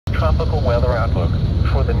tropical weather outlook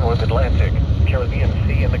for the North Atlantic, Caribbean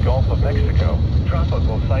Sea, and the Gulf of Mexico.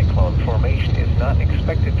 Tropical cyclone formation is not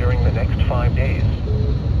expected during the next 5 days.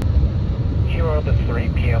 Here are the 3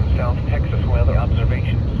 p.m. South Texas weather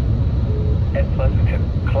observations. At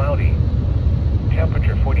Pleasanton, cloudy.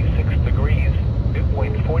 Temperature 46 degrees, dew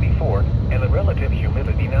point 44, and the relative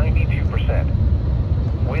humidity 92%.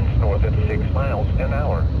 Winds north at 6 miles an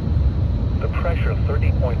hour. The pressure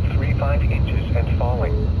 30.35 inches and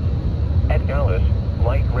falling. At Dallas,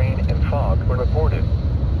 light rain and fog were reported.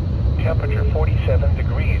 Temperature 47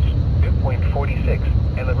 degrees, dew point 46,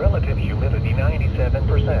 and the relative humidity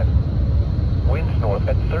 97%. Winds north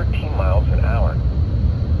at 13 miles an hour.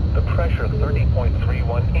 The pressure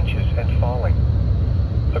 30.31 inches and falling.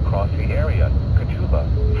 Across the area, Catula,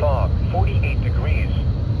 fog 48 degrees.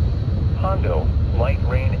 Hondo, light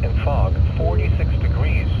rain and fog 46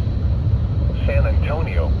 degrees. San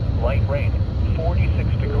Antonio, light rain 46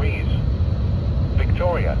 degrees.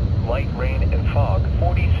 Victoria, light rain and fog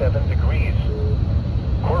 47 degrees.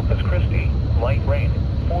 Corpus Christi, light rain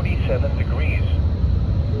 47 degrees.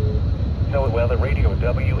 NOAA Weather Radio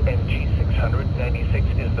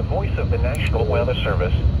Wng696 is the voice of the National Weather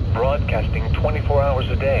Service, broadcasting 24 hours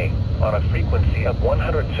a day on a frequency of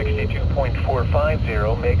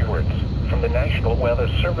 162.450 megahertz from the National Weather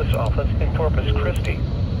Service office in Corpus Christi.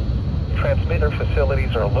 Transmitter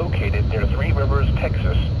facilities are located near Three Rivers,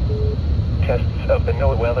 Texas. Tests of the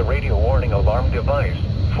NOAA Weather Radio Warning Alarm device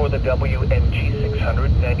for the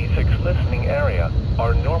Wng696 listening area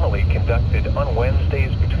are normally conducted on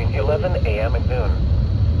Wednesdays between 11 a.m. and noon.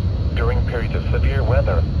 During periods of severe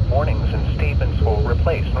weather, warnings and statements will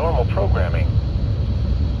replace normal programming.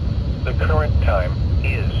 The current time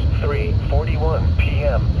is 3:41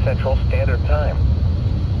 p.m. Central Standard Time.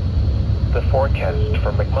 The forecast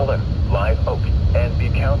for McMullen, Live Oak, and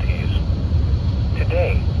Butte counties.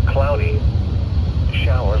 Today, cloudy.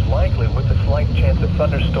 Showers likely with a slight chance of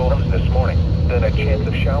thunderstorms this morning, then a chance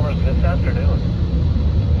of showers this afternoon.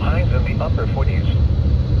 Highs in the upper 40s.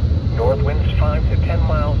 North winds 5 to 10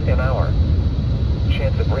 miles an hour.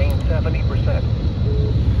 Chance of rain 70%.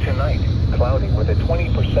 Tonight, cloudy with a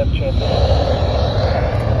 20% chance of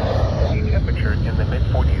rain. Temperature in the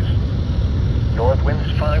mid-40s. North winds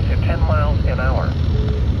 5 to 10 miles an hour.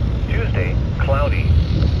 Tuesday, cloudy.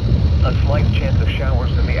 A slight chance of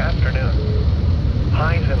showers in the afternoon.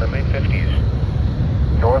 Highs in the mid-50s.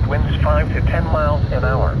 North winds 5 to 10 miles an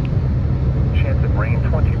hour. Chance of rain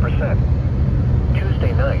 20%.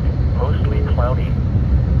 Tuesday night, mostly cloudy.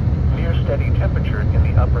 Near steady temperature in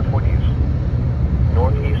the upper 40s.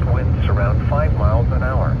 Northeast winds around 5 miles an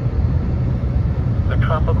hour. The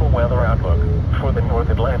tropical weather outlook for the North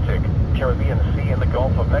Atlantic, Caribbean Sea, and the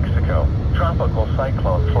Gulf of Mexico. Tropical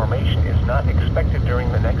cyclone formation is not expected during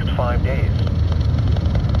the next 5 days.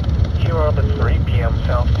 Here are the 3 p.m.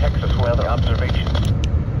 South Texas weather observations.